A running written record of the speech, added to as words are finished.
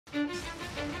Cause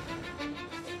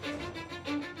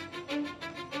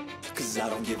I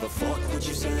don't give a fuck what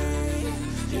you say.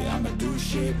 Yeah, I'ma do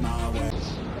shit my way.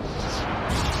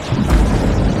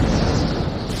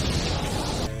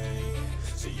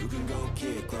 So you can go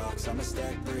kick rocks, I'ma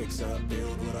stack bricks up,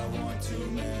 build what I want to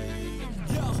make.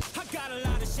 Yo, I got a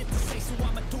lot of shit to say, so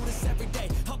I'ma do this every day.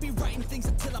 I'll be writing things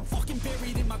until I'm fucking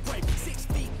buried in my grave. 6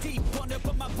 feet deep under,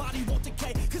 but my body won't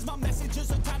decay. Cause my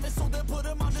messages are timeless, so they'll put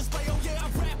them on display. Oh yeah, I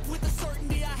rap with a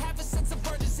certainty, I have a sense of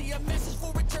urgency. A message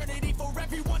for eternity, for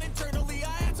everyone internally.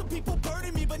 I had some people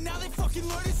burning me, but now they fucking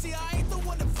learn to see I ain't the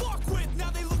one to fuck with. Now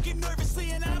they looking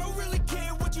nervously, and I don't really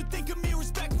care what you think of me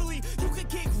respectfully. You can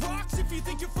kick rocks if you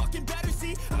think you're fucking better,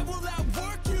 see. I will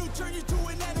outwork you, turn you to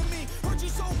an enemy. Hurt you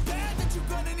so bad that you're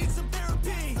gonna need some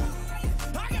therapy.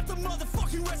 I got the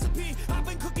motherfucking recipe. I've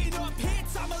been cooking up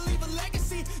hits, I'ma leave a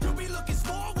legacy. You'll be looking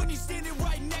small when you're standing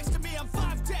right next to me. I'm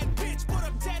 5'10", bitch, but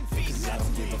I'm 10 feet next to me. I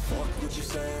don't give a fuck what you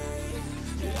say.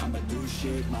 Yeah, I'ma do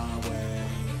shit my way.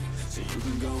 So you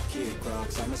can go kick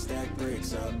rocks, I'ma stack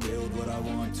bricks up, build what I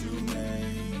want to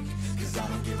make. Cause I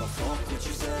don't give a fuck what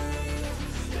you say.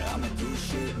 Yeah, I'ma do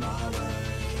shit my way.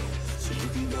 So you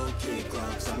can go kick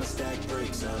rocks, I'ma stack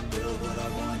bricks up, build what I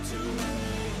want to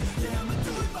make. Yeah, I'ma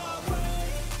do it my way.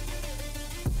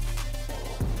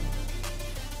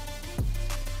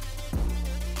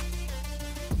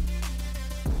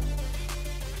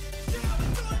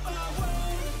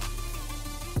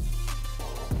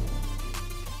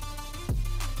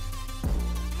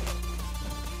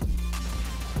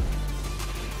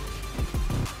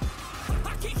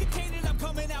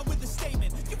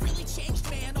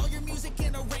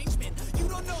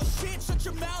 Shut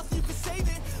your mouth, you can save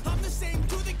it. I'm the same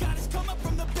dude that got his come up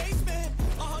from the basement.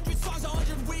 100 songs,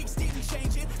 100 weeks, didn't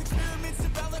change it. Experiments,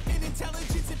 development,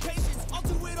 intelligence, and patience. I'll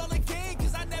do it all again,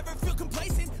 cause I never feel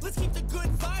complacent. Let's keep the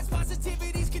good vibes,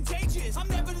 positivity's contagious. I'm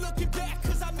never looking back,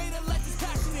 cause I made a life that's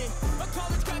passionate. A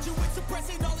college graduate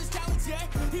suppressing all his talents, yeah.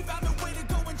 He found a way to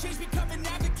go and change, become an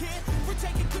advocate. For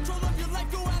taking control of your life,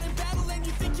 go out and battle. And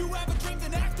you think you have a dream,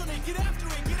 then act on it. Get after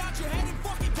it, get out your head and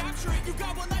fucking capture it. You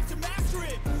got one life to master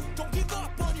it. Don't give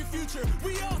up on your future.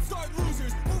 We all start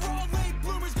losers. We're all late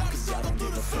bloomers. Gotta struggle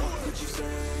through the sewer. What you say?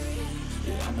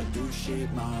 Yeah, I'ma do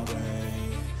shit my way.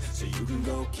 So you can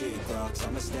go kick rocks,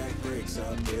 I'ma stack bricks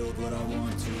up, build what I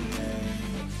want to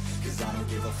make. Cause I don't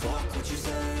give a fuck what you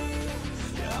say.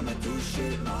 Yeah, I'ma do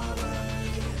shit my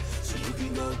way. So you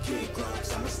can go kick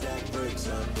rocks, I'ma stack bricks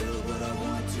up, build what I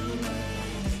want to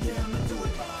make. Yeah, I'ma do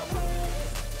it my way.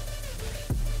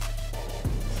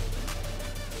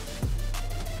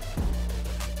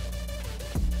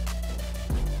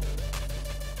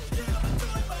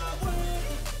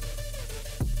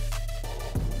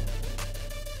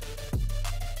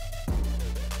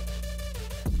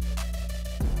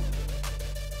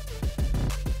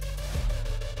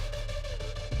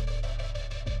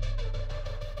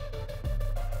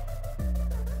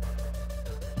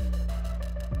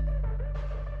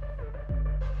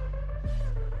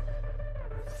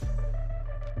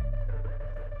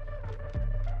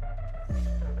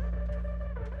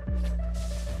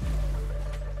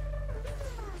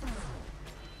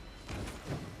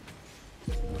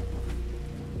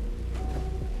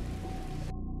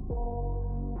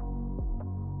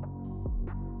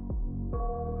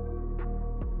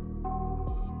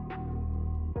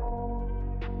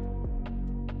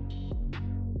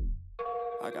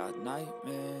 I got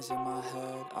nightmares in my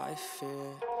head, I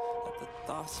fear that the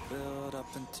thoughts build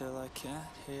up until I can't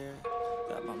hear.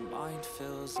 That my mind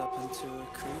fills up into a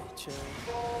creature,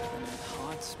 and it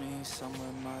haunts me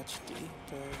somewhere much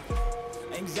deeper.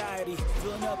 Anxiety,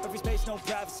 filling up every space, no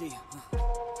privacy.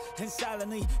 And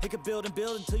silently, it could build and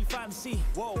build until you finally see.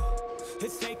 Whoa,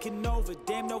 it's taking over,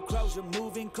 damn no closure,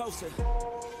 moving closer.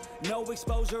 No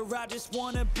exposure, I just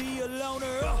wanna be a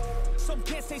loner. Some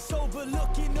can't stay sober,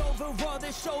 looking over all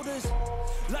their shoulders.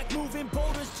 Like moving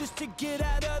boulders just to get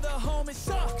out of the home. It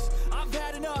sucks, I've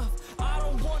had enough. I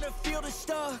don't wanna feel the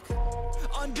stuck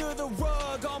under the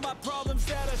rug, all my problems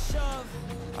that I shove.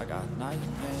 I got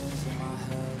nightmares in my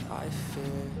head, I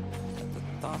fear that the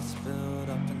thoughts build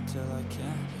up until I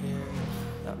can't hear.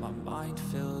 That my mind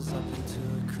fills up into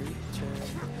a creature,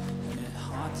 and it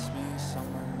haunts me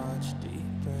somewhere much deeper.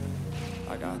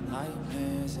 I got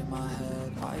nightmares in my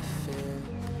head, I fear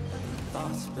that the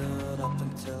thoughts build up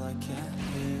until I can't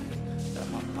hear. That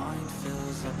my mind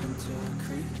fills up into a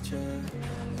creature,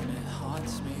 and it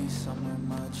haunts me somewhere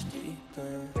much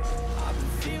deeper. I've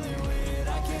been feeling weird,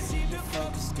 I can't seem to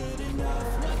focus good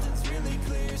enough. Nothing's really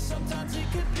clear, sometimes it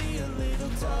could be a little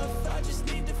tough. I just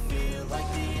need to feel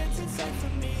like the end's in sight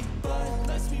for me, but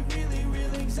let's be really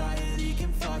real, anxiety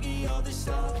can foggy all this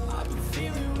stuff.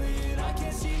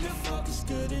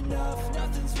 good enough,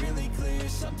 nothing's really clear.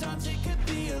 Sometimes it could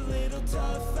be a little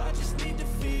tough. I just need to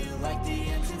feel like the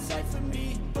end's in sight for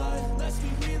me. But let's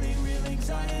be really real,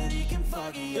 anxiety can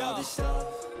foggy all this stuff.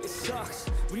 It sucks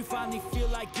when you finally feel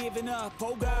like giving up.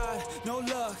 Oh God, no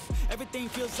luck. Everything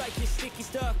feels like you're sticky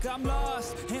stuck. I'm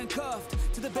lost, handcuffed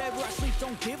to the bed where I sleep.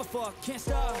 Don't give a fuck, can't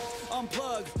stop.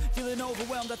 Unplug, feeling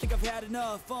overwhelmed. I think I've had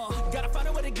enough. Gotta find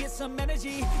a way to get some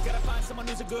energy. Gotta find someone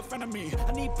who's a good friend of me.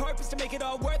 I need purpose to make it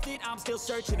all worth it. I'm still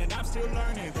searching and I'm still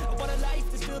learning. I want a life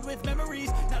that's filled with memories,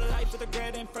 not a life with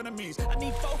regret in front of me. I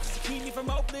need focus to keep me from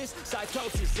hopeless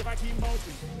psychosis if I keep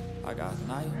moping. I got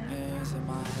nightmares in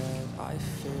my head, I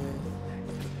fear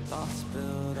that the thoughts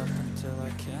build up until I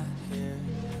can't hear,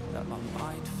 that my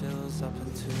mind fills up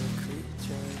into a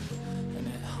creature, and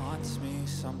it haunts me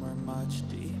somewhere much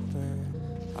deeper.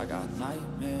 I got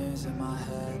nightmares in my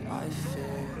head, I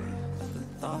fear that the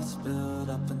thoughts build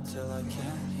up until I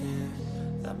can't hear,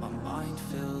 that my mind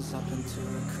fills up into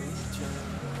a creature,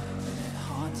 and it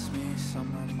haunts me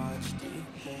somewhere much deeper.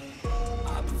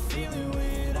 I've been feeling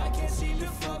weird, I can't seem to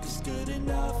focus good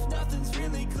enough. Nothing's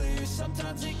really clear,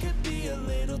 sometimes it could be a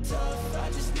little tough. I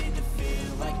just need to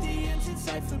feel like the end's in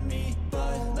sight for me.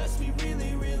 But let's be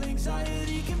really real,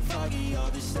 anxiety can foggy all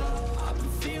this stuff. I've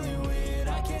been feeling weird,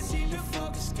 I can't seem to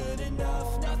focus good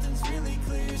enough. Nothing's really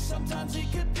clear, sometimes it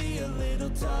could be a little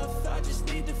tough. I just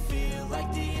need to feel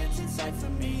like the end's in sight for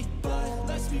me. But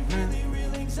let's be really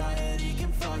real, anxiety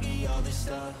can foggy all this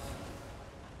stuff.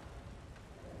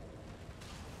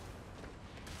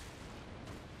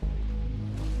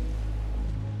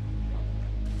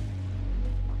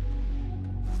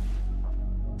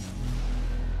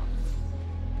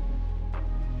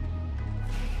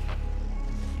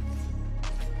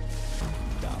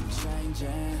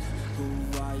 Changing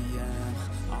who I am,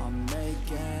 I'm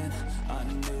making a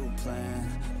new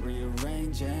plan,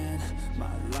 rearranging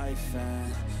my life,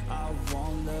 and I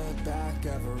won't look back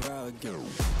ever again.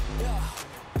 Yeah,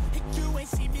 you ain't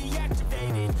see me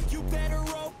activated. You better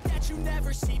hope that you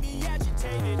never see me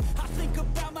agitated. I think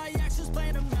about my actions,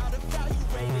 plan them out,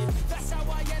 evaluated. That's how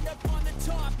I end up on the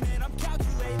top, man, I'm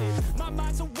calculated. My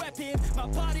mind's a weapon, my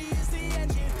body is the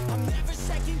engine. I'm never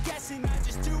second guessing, I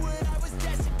just do what I was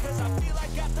destined. Cause I feel I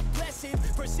got the blessing,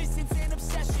 persistence and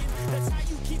obsession. That's how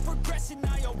you keep progressing,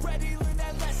 I already learned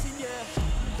that lesson,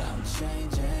 yeah. I'm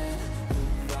changing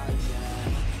who I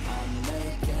am, I'm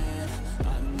making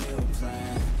a new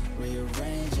plan,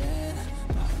 rearranging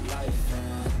my life,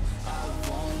 and I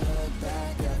won't look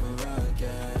back ever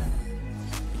again.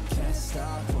 You can't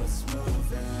stop what's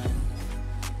moving,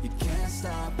 you can't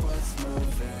stop what's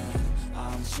moving.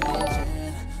 I'm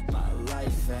changing my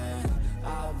life, and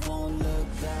I won't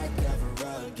look back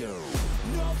ever again.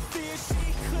 No fear,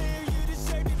 see clear, you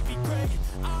deserve to be great.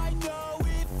 I know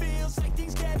it feels like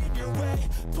things get in your way.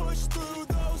 Push through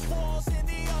those walls and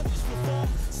the others will fall.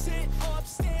 Sit up,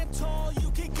 stand tall, you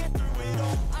can get through it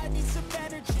all. I need some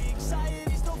energy,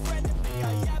 anxiety's no friend to me.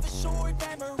 I have a short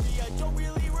memory, I don't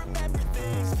really remember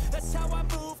things. That's how I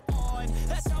move on,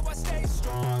 that's how I stay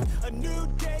strong. A new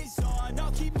day's on,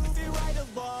 I'll keep moving right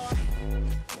along.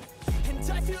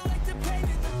 And I feel like the pain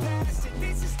in the past, it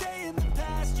needs to stay in the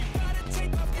past. You gotta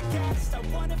take off the cast. I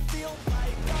wanna feel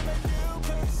like I'm a new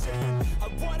person. I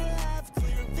wanna have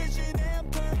clear vision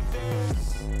and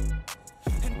purpose.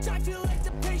 And I feel like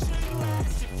the pain shouldn't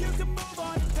last. If you can move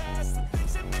on past the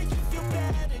things that make you feel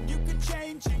bad, and you can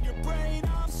change in your brain,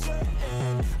 I'm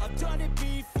certain. I've done it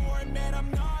before, and man, I'm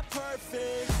not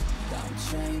perfect. I'm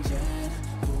changing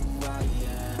who I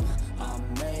am,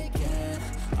 I'm making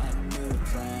a new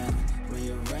plan,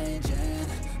 rearranging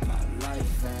my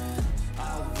life, and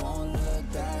I won't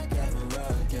look back ever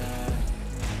again.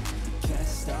 You can't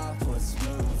stop what's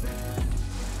moving,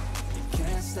 you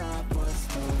can't stop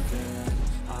what's moving.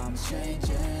 I'm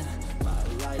changing my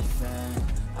life, and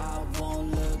I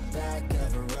won't look back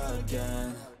ever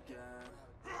again.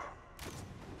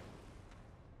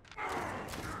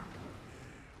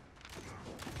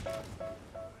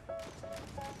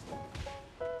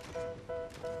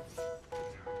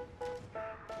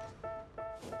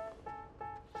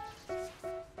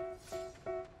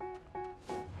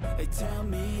 They tell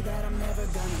me that I'm never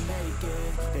gonna make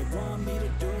it. They want me to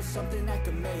do something that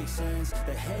could make sense.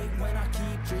 They hate when I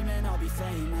keep dreaming I'll be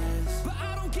famous, but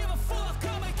I don't give a fuck,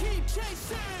 I'ma keep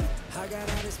chasing. I got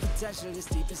all this potential that's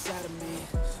deep inside of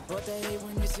me, but they hate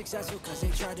when you're successful cause they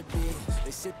try to be.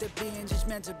 They sit there being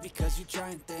judgmental because you're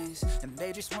trying things, and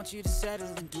they just want you to settle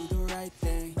and do the right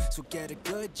thing. So get a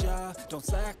good job, don't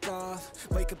slack off.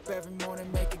 Wake up every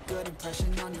morning, make a good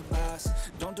impression on your boss.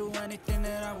 Don't do anything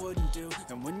that I wouldn't do,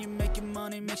 and when you're making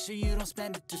money, make sure you don't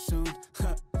spend it too soon.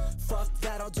 Fuck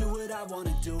that, I'll do what I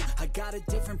wanna do. I got a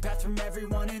different path from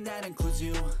everyone, and that includes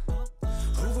you.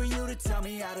 Who are you to tell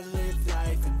me how to live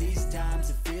life? In these times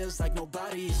it feels like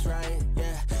nobody's right,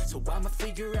 yeah. So I'ma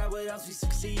figure out what else we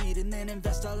succeed, and then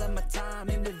invest all of my time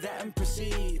into that and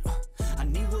proceed. I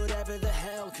need whatever the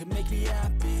hell could make me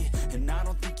happy, and I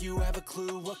don't think you have a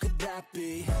clue what could that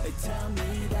be. They tell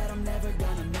me that I'm never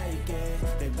gonna make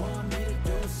it. They want me to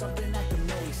do something that can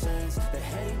make sense. They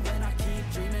hate when I keep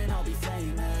dreaming I'll be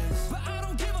famous, but I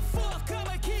don't give a fuck,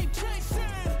 I'ma keep chasing.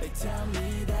 They tell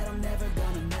me that I'm never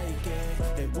gonna make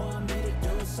it. They want me to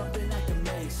do something that can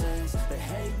make sense. They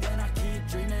hate when I keep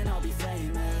dreaming I'll be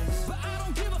famous, but I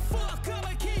don't give a fuck,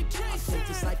 I'ma keep chasing. I think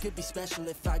this life could be special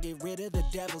if I get rid of the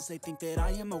devils. They think that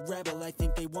I am a rebel, I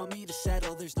think they want me to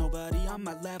settle. There's nobody on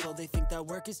my level. They think that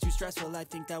work is too stressful, I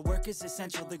think that work is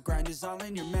essential. The grind is all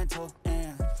in your mental,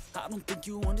 and I don't think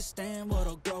you understand what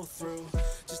I'll go through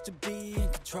just to be in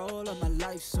control of my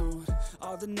life soon.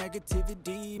 All the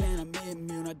negativity, man, I'm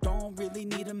immune. I don't really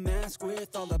need a mask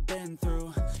with all I've been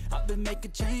through. I've been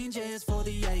making changes for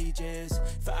the ages.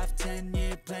 5-10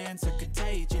 year plans are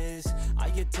contagious. I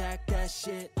attack that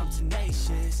shit, I'm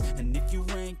tenacious. And if you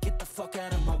ain't, get the fuck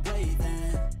out of my way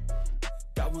then.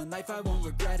 Got one life, I won't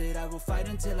regret it. I will fight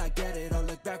until I get it. I'll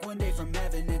look back one day from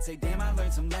heaven and say, damn, I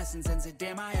learned some lessons. And say,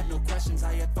 damn, I have no questions.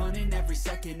 I had fun in every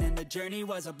second, and the journey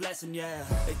was a blessing, yeah.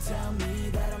 They tell me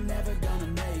that I'm never gonna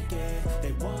make it.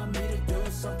 They want me to